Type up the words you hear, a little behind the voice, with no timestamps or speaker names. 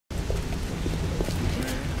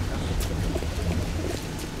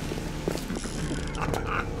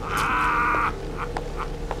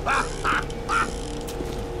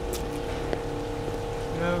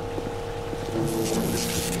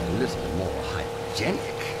Hygienic.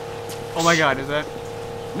 Oh my god, is that?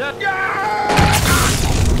 No.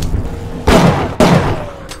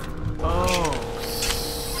 Oh,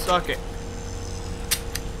 suck it.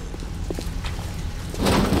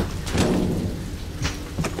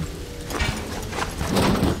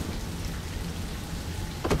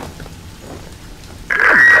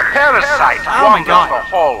 Parasite Oh my wanders God. the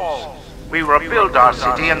halls. We rebuild our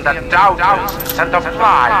city and the doubters sent a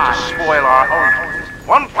fly to spoil our home.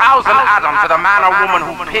 1,000 Adam for the man or woman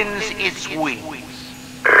who pins its wings.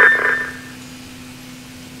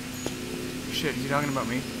 Shit, is he talking about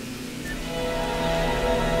me?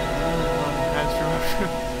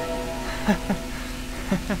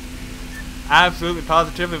 Absolutely,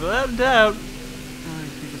 positively, without a doubt.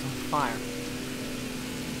 Keep us on fire.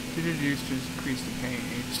 Did it use to increase the pain?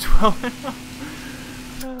 Age 12. That's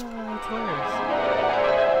hilarious.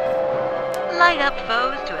 Light up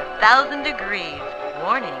foes to 1,000 degrees.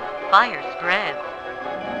 Warning, fire spreads.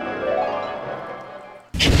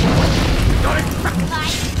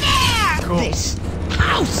 Cool. This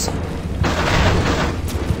house.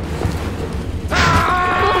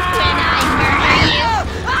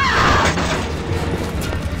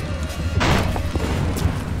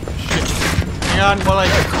 Hang on while I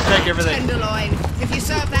take everything. Tenderloin. If you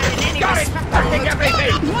serve that in any Got it. respect, I take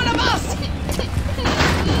everything. one of us.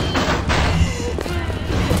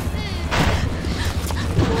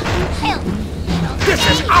 This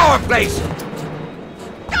is our place.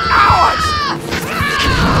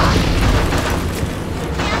 Ours.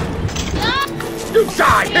 You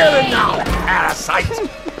die here and now, parasite.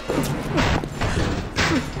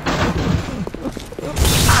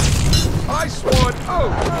 I swore an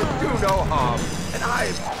oath to do no harm, and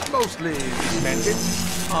I mostly meant it.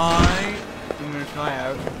 I'm gonna try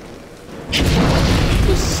out.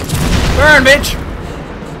 Burn, bitch!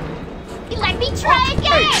 Let me try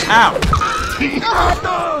again! Ow!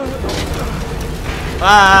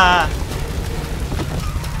 Ah!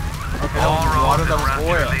 Okay, that was water, that was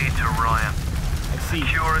oil. Lead to Ryan. I see.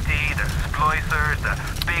 Security, the splicers, the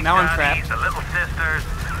big Now I'm daddies, trapped. the little sisters.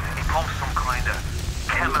 He pumps some kind of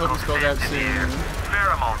chemical Hope this goes out scent in the air. soon.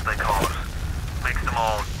 Pheromones, they call it. Makes them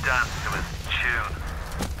all dance to his tune.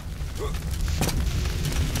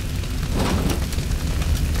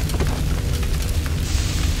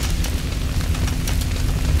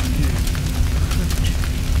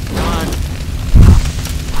 Come on.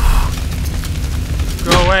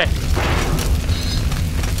 Go away.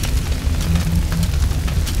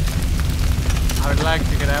 I would like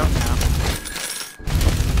to get out now.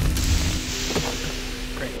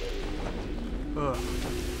 Great. Ugh.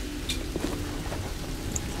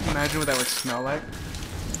 Imagine what that would smell like.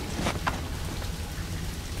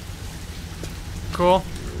 Cool.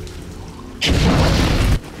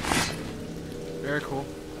 Very cool.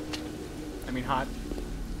 I mean hot.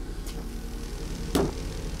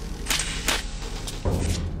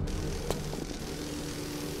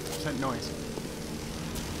 What's that noise?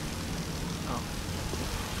 Oh.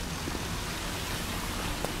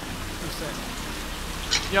 What's that?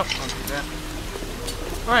 Yep, I'll do that.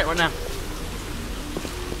 Alright, what now?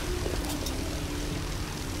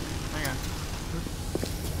 Hang on.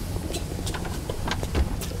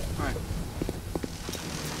 Alright.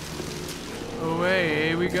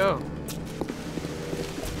 Away we go.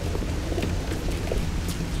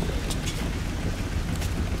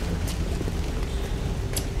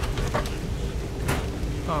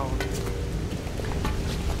 Oh.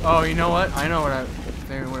 Oh, you know what? I know what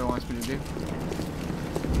it wants me to do.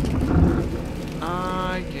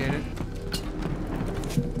 I get it.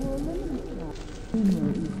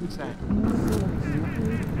 What's that?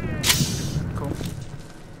 Cool.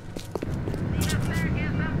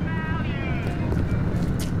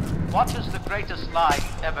 What is the greatest lie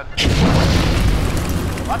ever created?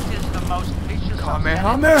 What is the most vicious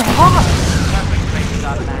Kamehameha! perpetrated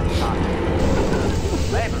on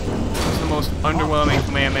mankind? Labor, It's the most underwhelming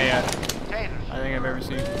Kamehameha dictators. I think I've ever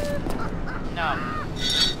seen. No.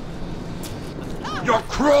 You're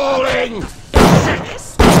crawling.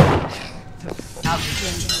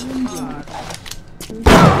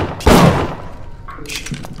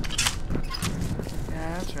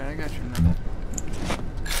 Yeah, that's right, I got your number.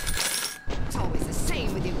 It's always the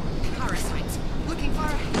same with you parasites, looking for a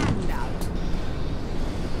handout.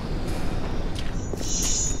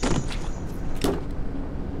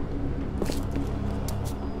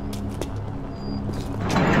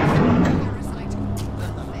 Parasite.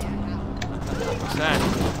 What's that?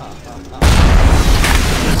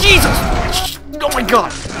 Jesus! Oh my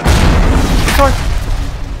god! Sorry.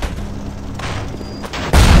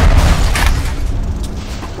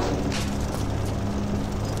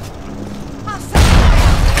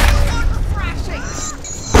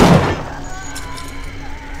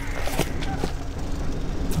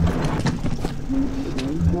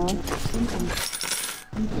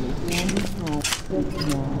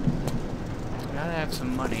 have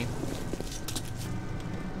some money.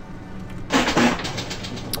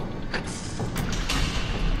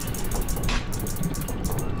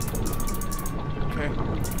 Okay.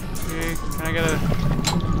 Okay, can I get a...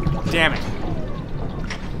 Damn it.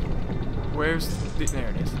 Where's the... There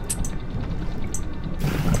it is.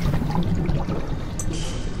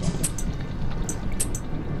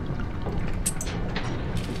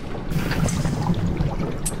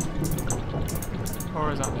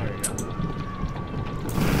 Horizontal, there you go.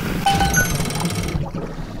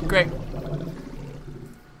 Great.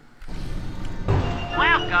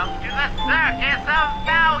 Welcome to the Circus of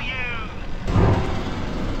Values!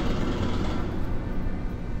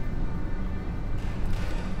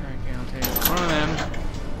 Alright, okay, I'll take one of them.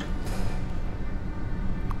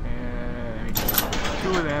 And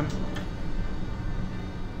two of them.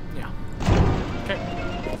 Yeah. Okay.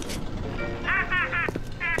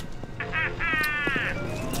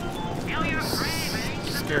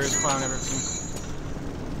 Scariest clown ever seen.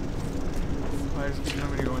 Why does it keep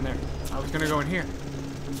telling me to go in there? I was gonna go in here.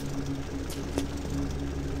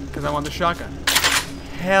 Because I want the shotgun.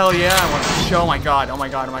 Hell yeah, I want the show. Oh my god, oh my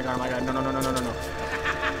god, oh my god, oh my god. No, no, no, no, no, no, no.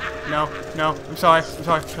 No, no, I'm sorry, I'm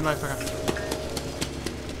sorry. Turn the lights back on.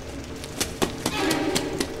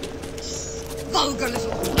 Vulgar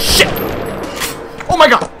little... Shit! Oh my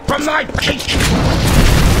god! From thy teeth!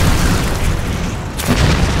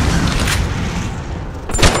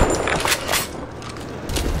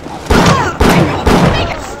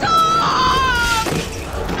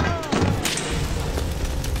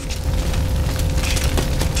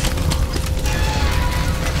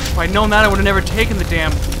 If I'd known that, I would have never taken the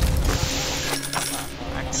damn...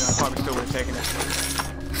 Actually, no, I probably still would have taken it.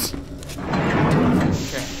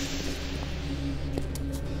 Okay.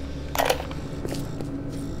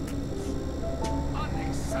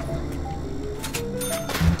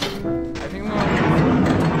 I think we'll...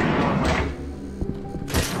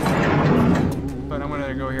 But I'm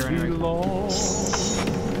gonna go here anyway.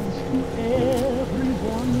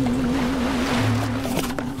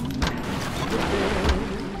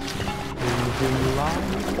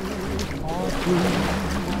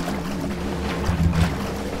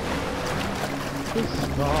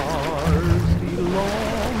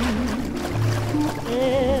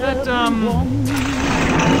 That,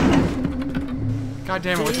 God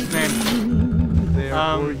damn it, what's his name?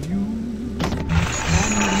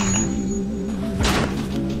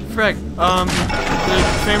 Freg, the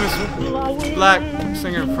famous black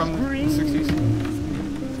singer from the 60s.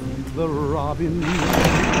 The robin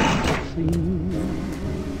sings,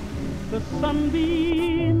 the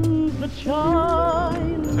sunbeams that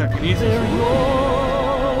shine, Telekinesis. they're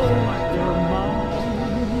yours, they're mine,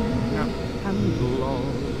 and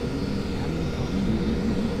love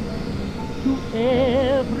to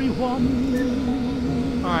everyone.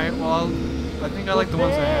 Alright, well, I think I like the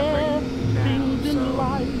ones I have right now, so...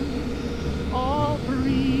 I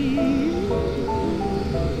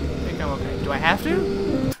think I'm okay. Do I have to?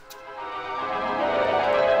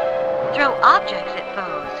 Throw objects at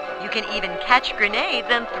foes. You can even catch grenades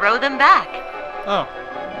and throw them back. Oh,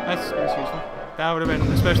 that's useful. That would have been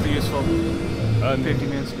especially useful 50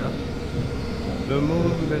 minutes ago. The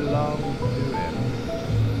moon belongs to him.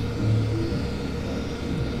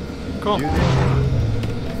 Cool.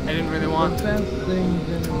 I didn't really want the best things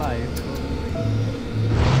in life.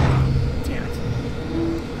 Damn it.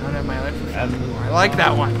 I don't have my electric shot anymore. I like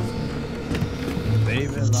that one. They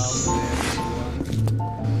belong to everyone.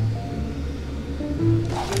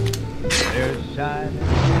 They're shining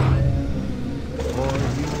for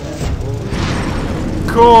you and for me.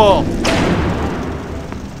 Cool.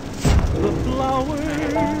 The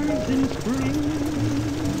flowers in spring,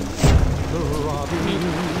 the robins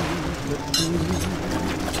that sing,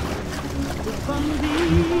 the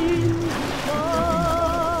sunbeams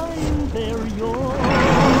shine, they're yours,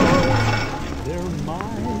 they're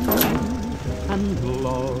mine, and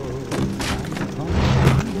love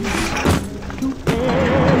to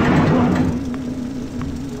everyone.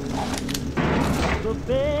 The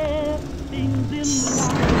best things in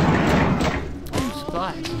life. Ooh,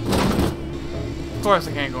 supplies. Of course I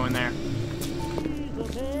can't go in there.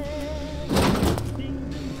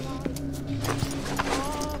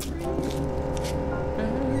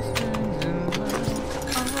 Best things in life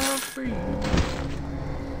are free.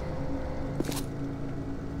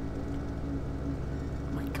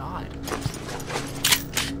 Oh my god.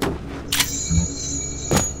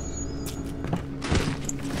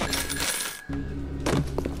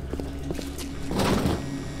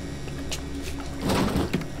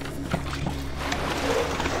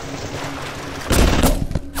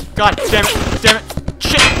 God damn it! Damn it!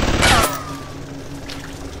 Shit!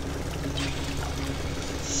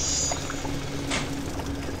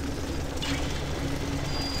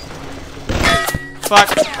 Fuck.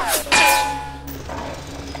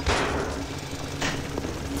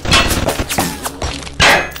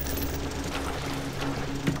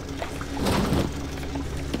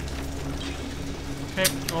 Okay,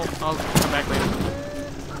 well, I'll come back later.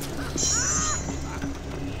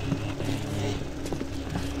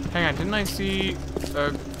 Hang on, didn't I see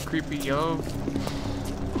a creepy yellow?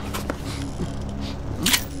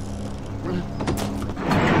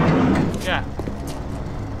 Yeah.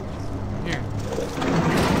 Here.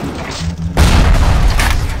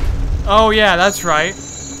 Oh yeah, that's right.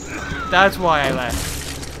 That's why I left.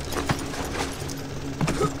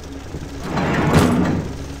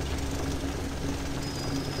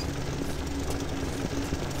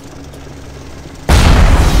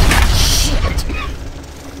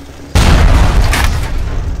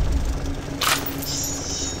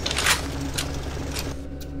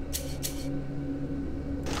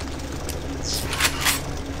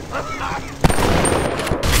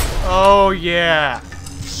 Oh yeah.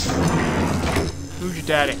 Who's your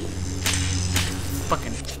daddy?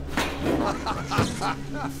 Fucking.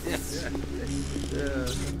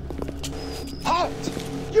 Halt!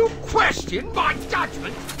 You question my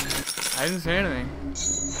judgment! I didn't say anything.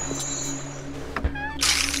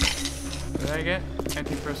 What did I get?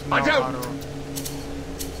 Anti-personnel I don't auto.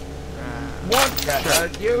 Want to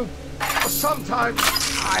hurt you? Sometimes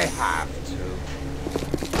I have to.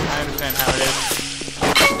 I understand how it is.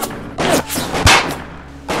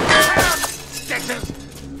 Dexter!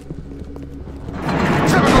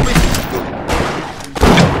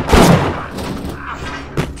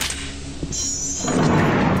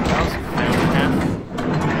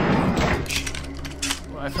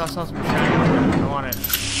 Well, I saw something shiny. I want it.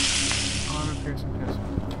 Armor piercing pistol.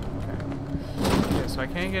 Okay. Okay, so I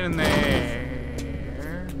can't get in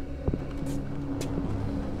there.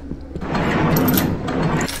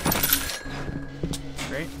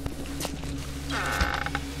 Great.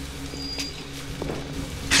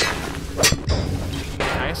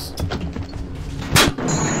 Nice.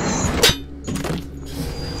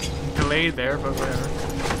 Delayed there, but whatever.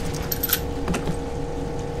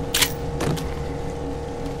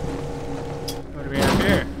 What do we have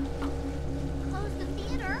here? Close the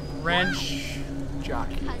theater. Wrench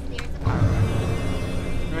jockey. Because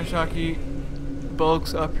there's a Wrench jockey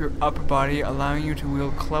bulks up your upper body, allowing you to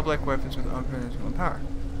wield club-like weapons with unconventional power.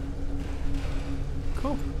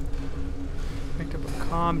 Cool. Picked up a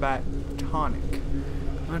combat tonic.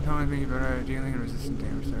 One tonic makes you better at dealing and resistant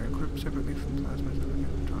damage. They're equipped separately from plasma tonic.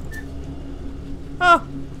 Oh,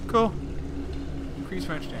 cool. Increase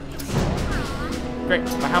wrench damage. Great.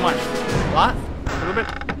 By how much? A lot? A little bit?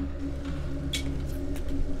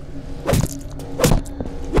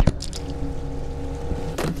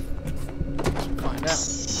 Find out.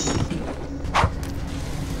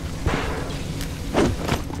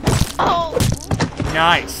 Oh!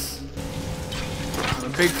 Nice. I'm a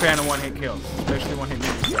big fan of one-hit kills, especially one-hit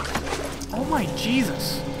melee kills. Oh my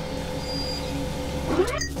Jesus!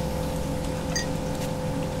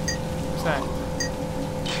 What's that?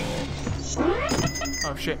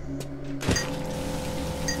 Oh shit.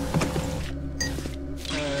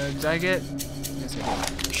 Did I get? Yes, I did.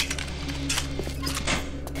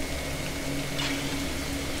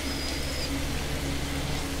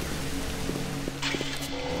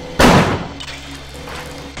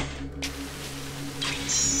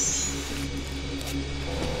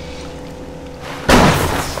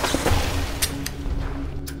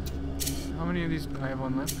 How many of these? I have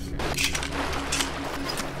one left. Okay.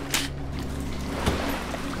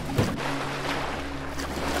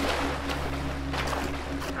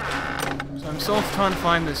 So I'm still trying to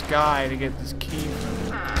find this guy to get this key from him.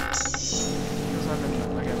 Because I've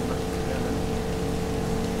been, I got left together.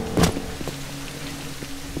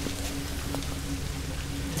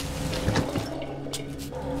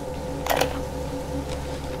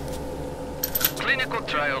 Clinical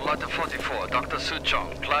trial lot 44, Dr. Su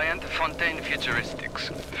Chong, client Fontaine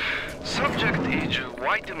Futuristics. Subject age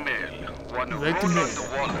white male, one Roland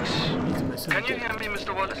Wallace. Can you hear me,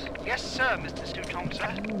 Mr. Wallace? Yes, sir, Mr. Su Chong,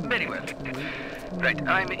 sir. Very well. Right,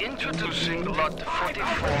 I'm introducing lot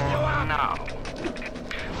 44 now.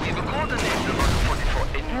 We've coordinated lot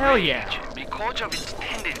 44 in Hell yeah. because of its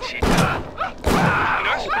tendency.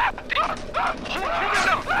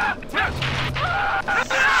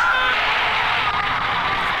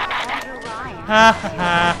 Ha ha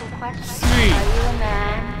ha. Sweet. Are you a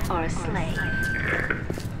man or a slave?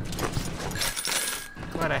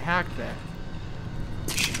 Glad I hacked that.